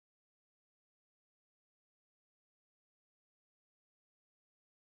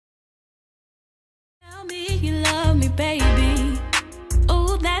baby.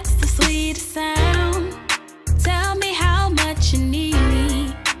 Oh, that's the sweetest sound. Tell me how much you need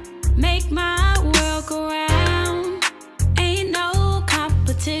me. Make my world go round. Ain't no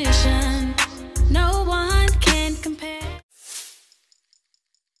competition. No one can compare.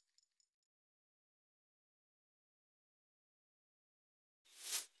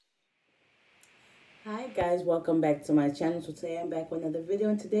 Hi guys, welcome back to my channel. So today I'm back with another video,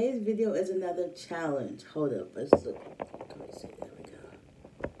 and today's video is another challenge. Hold up, let's look. There we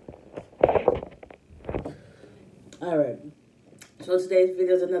go. Alright, so today's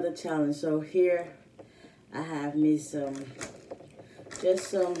video is another challenge. So here I have me some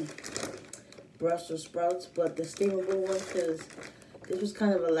Brussels sprouts, but the steamable one, because this was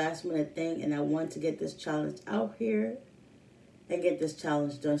kind of a last minute thing and I want to get this challenge out here and get this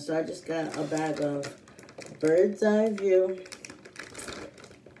challenge done. So I just got a bag of bird's eye view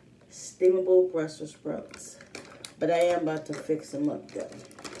steamable Brussels sprouts, but I am about to fix them up though.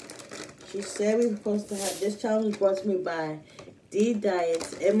 She said we were supposed to have this challenge brought to me by D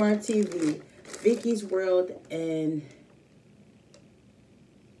Diets, MRTV, Vicky's World, and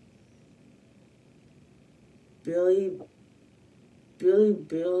Billy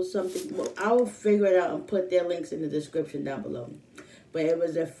Bill something. Well, I will figure it out and put their links in the description down below. But it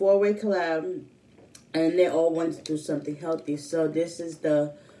was a 4-way collab, and they all wanted to do something healthy. So this is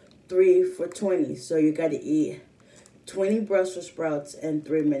the 3 for 20. So you got to eat 20 Brussels sprouts in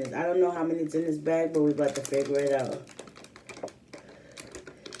 3 minutes. I don't know how many's in this bag, but we're about to figure it out.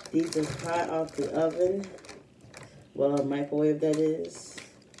 These are hot off the oven. Well, microwave that is.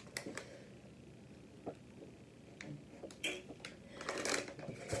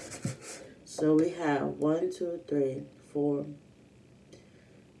 So we have 1, 2, 3, 4.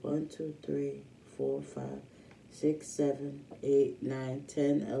 1, 2, 3, 4, 5, 6, 7, 8, 9,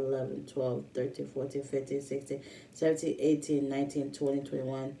 10, 11, 12, 13, 14, 15, 16, 17, 18, 19, 20,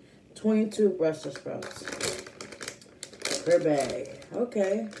 21, 22 Brussels sprouts per bag.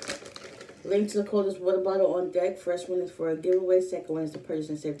 Okay. Link to the coldest water bottle on deck. First one is for a giveaway. Second one is to purchase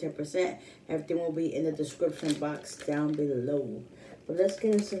and save 10%. Everything will be in the description box down below. But let's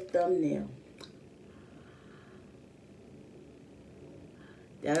get us a thumbnail.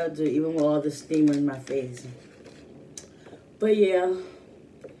 That'll do, even with all the steam in my face. But yeah,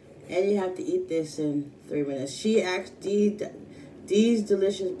 and you have to eat this in 3 minutes. She actually, these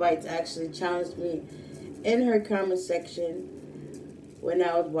delicious bites actually challenged me in her comment section when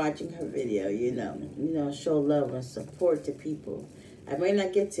I was watching her video. You know, show love and support to people. I may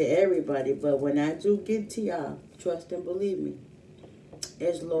not get to everybody, but when I do get to y'all, trust and believe me,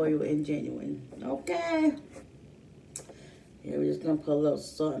 it's loyal and genuine. Okay. Yeah, we're just going to put a little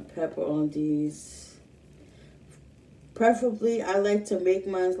salt and pepper on these. Preferably, I like to make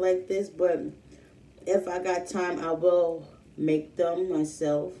mine like this, but if I got time, I will make them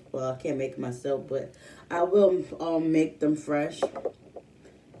myself. Well, I can't make them myself, but I will make them fresh.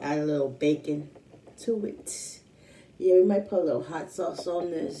 Add a little bacon to it. Yeah, we might put a little hot sauce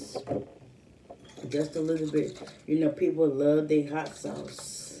on this. Just a little bit. You know, people love their hot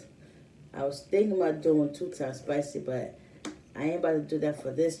sauce. I was thinking about doing 2 times spicy, but I ain't about to do that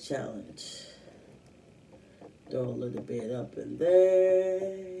for this challenge. Throw a little bit up in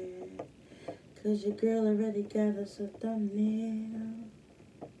there. Cause your girl already got us a thumbnail.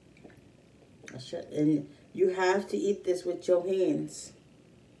 And you have to eat this with your hands.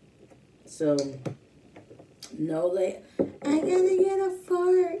 So, no like, I gotta get a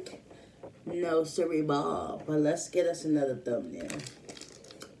fork. No, sorry, Bob. But let's get us another thumbnail.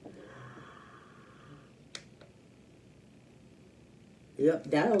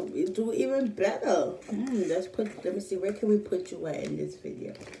 Yep, that'll do even better. Let me see, where can we put you at in this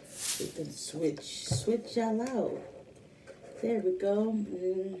video? We can switch y'all out. There we go.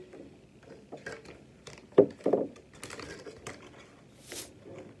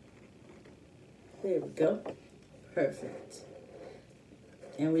 There we go. Perfect.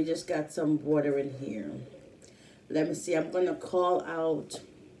 And we just got some water in here. Let me see, I'm gonna call out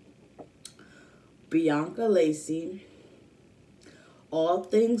BIANCALACEY,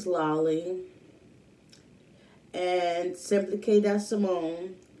 ALLTHINGSLOLLI, and SIMPLYK.Eats.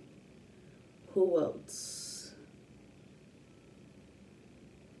 Who else?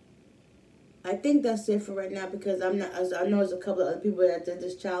 I think that's it for right now, because I know there's a couple of other people that did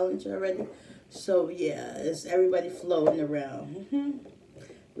this challenge already. So yeah, it's everybody floating around.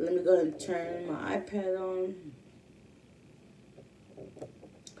 Let me go ahead and turn my iPad on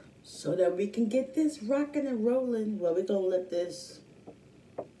so that we can get this rocking and rolling. Well, we're gonna let this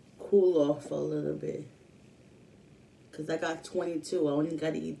cool off a little bit, because I got 22. I only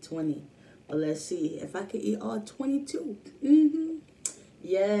got to eat 20. Let's see if I can eat all 22.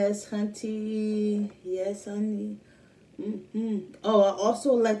 Yes, hunty. Yes, honey. Oh, I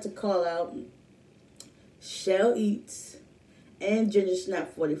also like to call out Chelle Eats and Ginger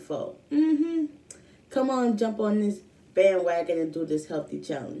Snap 44. Come on, jump on this bandwagon and do this healthy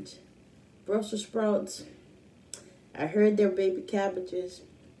challenge. Brussels sprouts. I heard they're baby cabbages,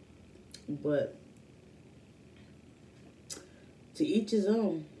 but to each his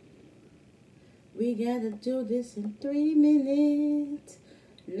own. We gotta do this in 3 minutes.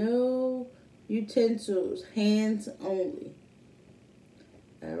 No utensils, hands only.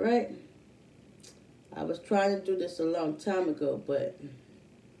 All right. I was trying to do this a long time ago, but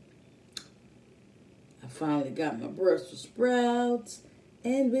I finally got my Brussels sprouts,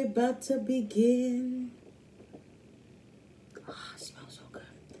 and we're about to begin. Ah, it smells so good.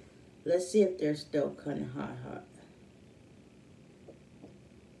 Let's see if they're still kind of hot.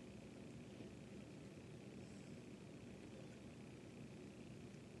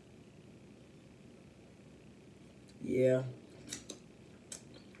 Yeah.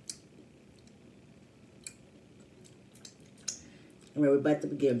 All right, we're about to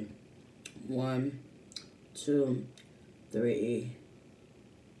begin. 1, 2, 3,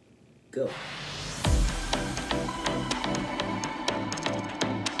 go.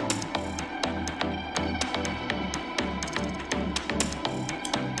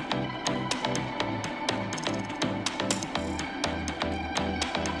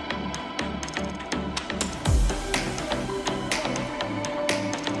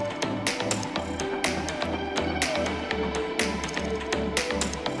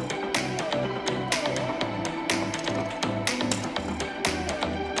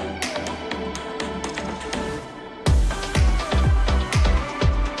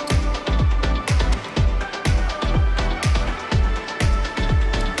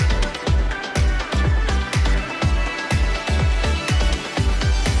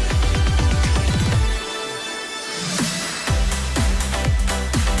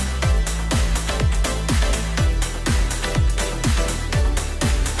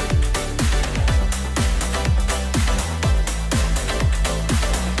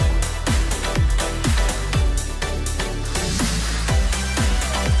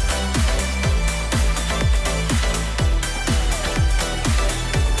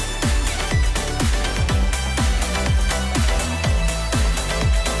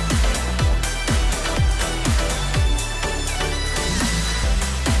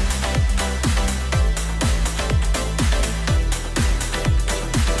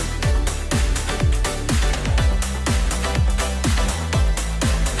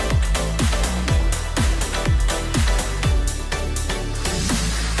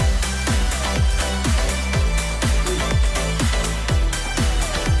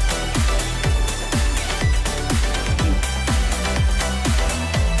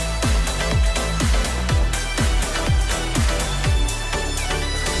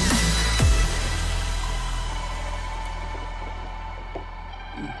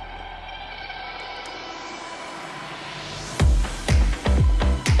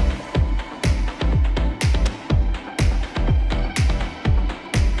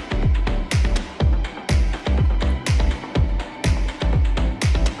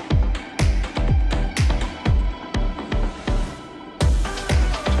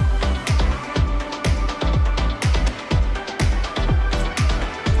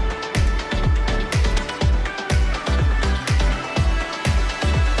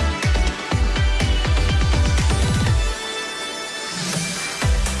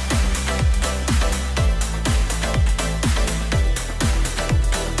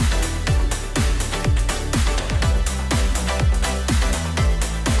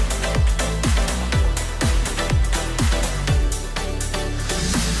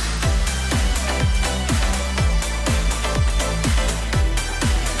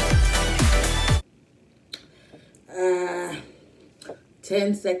 Uh,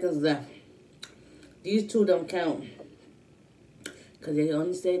 10 seconds left. These two don't count because they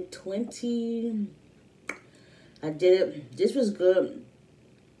only said 20. I did it. This was good.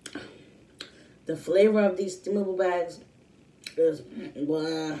 The flavor of these steamable bags is,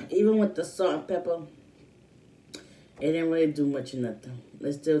 well, even with the salt and pepper, it didn't really do much of nothing.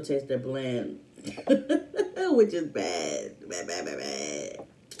 It still tastes bland, which is bad. Bad.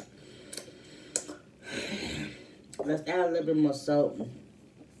 Let's add a little bit more salt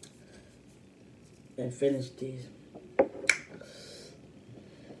and finish these.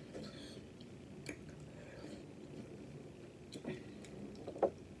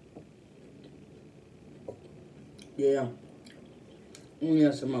 Yeah.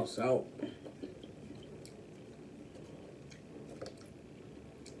 Some more salt.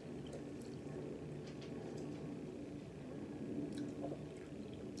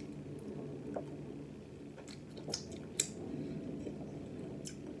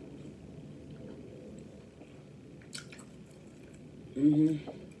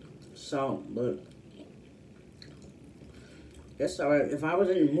 Salt, but that's alright. If I was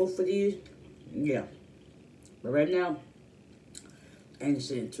in the mood for these, yeah. But right now, I ain't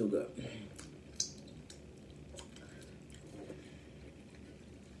sitting too good.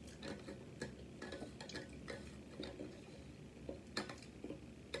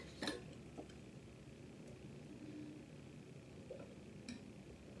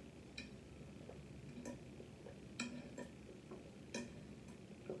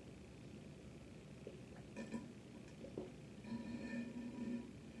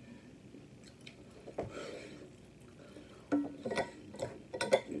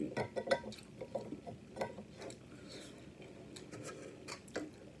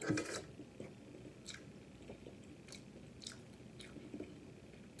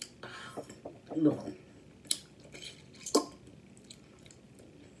 No.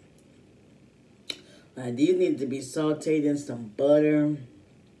 These need to be sauteed in some butter,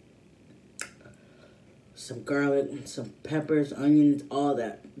 some garlic, some peppers, onions, all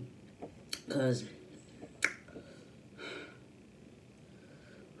that. Because,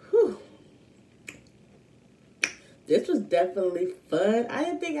 this was definitely fun. I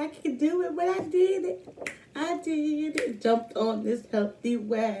didn't think I could do it, but I did it. I did it. Jumped on this healthy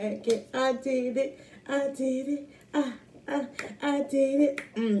wagon. I did it. I did it. I did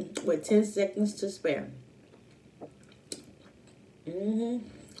it. With 10 seconds to spare.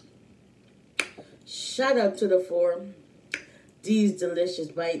 Shout out to the 4. These delicious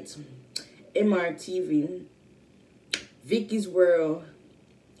bites. MRTV. Vicky's World.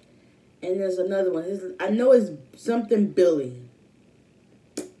 And there's another one. I know it's something Billy.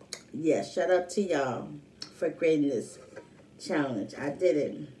 Yeah, shout out to y'all for creating this challenge. I did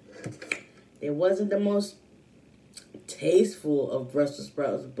it. It wasn't the most tasteful of Brussels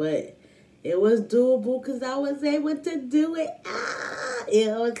sprouts, but it was doable because I was able to do it.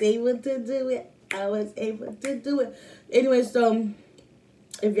 I was able to do it. I was able to do it. Anyway, so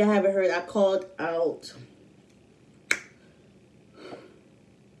if you haven't heard, I called out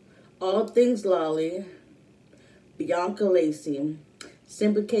ALLTHINGSLOLLI, BIANCALACEY,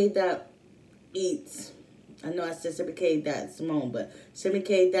 SIMPLYK.Eats. I know I said SIMPLYK.Simone, but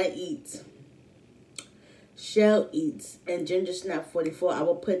SIMPLYK.Eats, Chelle Eats, and Ginger Snap 44. I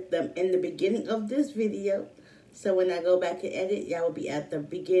will put them in the beginning of this video. So when I go back and edit, y'all will be at the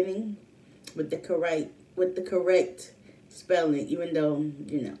beginning with the correct spelling, even though,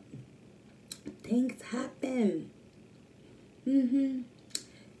 you know, things happen.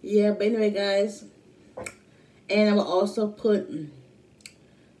 Yeah, but anyway, guys, and I will also put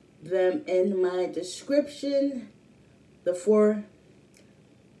them in my description, the 4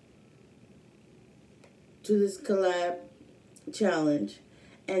 to this collab challenge,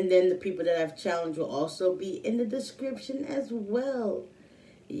 and then the people that I've challenged will also be in the description as well.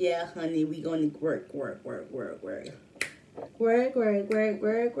 Yeah, honey, we gonna work.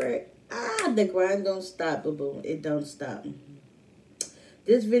 The grind don't stop, boo-boo. It don't stop.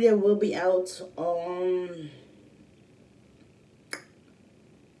 This video will be out on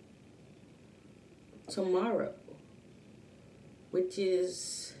tomorrow, which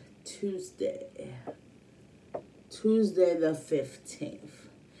is Tuesday the 15th.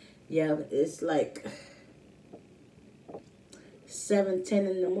 Yeah, it's like 7:10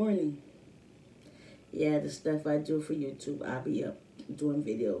 in the morning. Yeah, the stuff I do for YouTube, I'll be up doing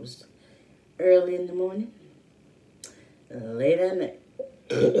videos early in the morning, late at night.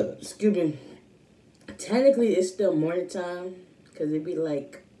 Excuse me. Technically, it's still morning time because it'd be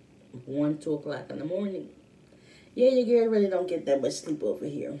like 1, 2 o'clock in the morning. Yeah, your girl really don't get that much sleep over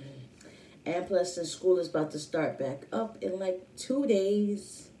here. And plus, since school is about to start back up in like 2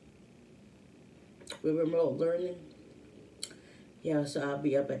 days with remote learning. Yeah, so I'll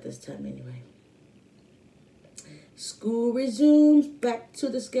be up at this time anyway. School resumes. Back to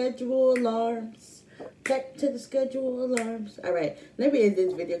the schedule alarms. Back to the schedule alarms. All right, let me end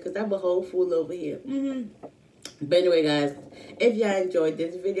this video because I'm a whole fool over here. But anyway, guys, if y'all enjoyed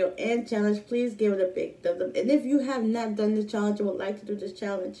this video and challenge, please give it a big thumbs up. And if you have not done this challenge and would like to do this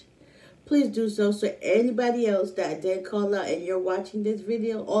challenge, please do so. So anybody else that I did call out and you're watching this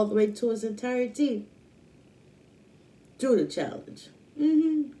video all the way to its entirety, do the challenge.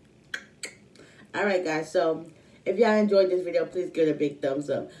 All right, guys, so if y'all enjoyed this video, please give it a big thumbs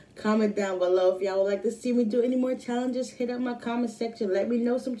up. Comment down below if y'all would like to see me do any more challenges. Hit up my comment section. Let me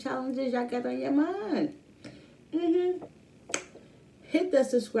know some challenges y'all got on your mind. Hit the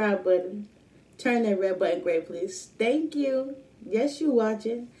subscribe button. Turn that red button gray, please. Thank you. Yes, you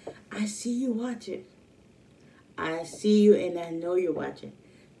watching. I see you watching. I see you and I know you're watching.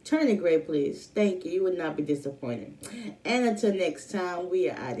 Turn it gray, please. Thank you. You would not be disappointed. And until next time, we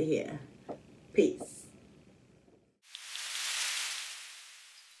are out of here. Peace.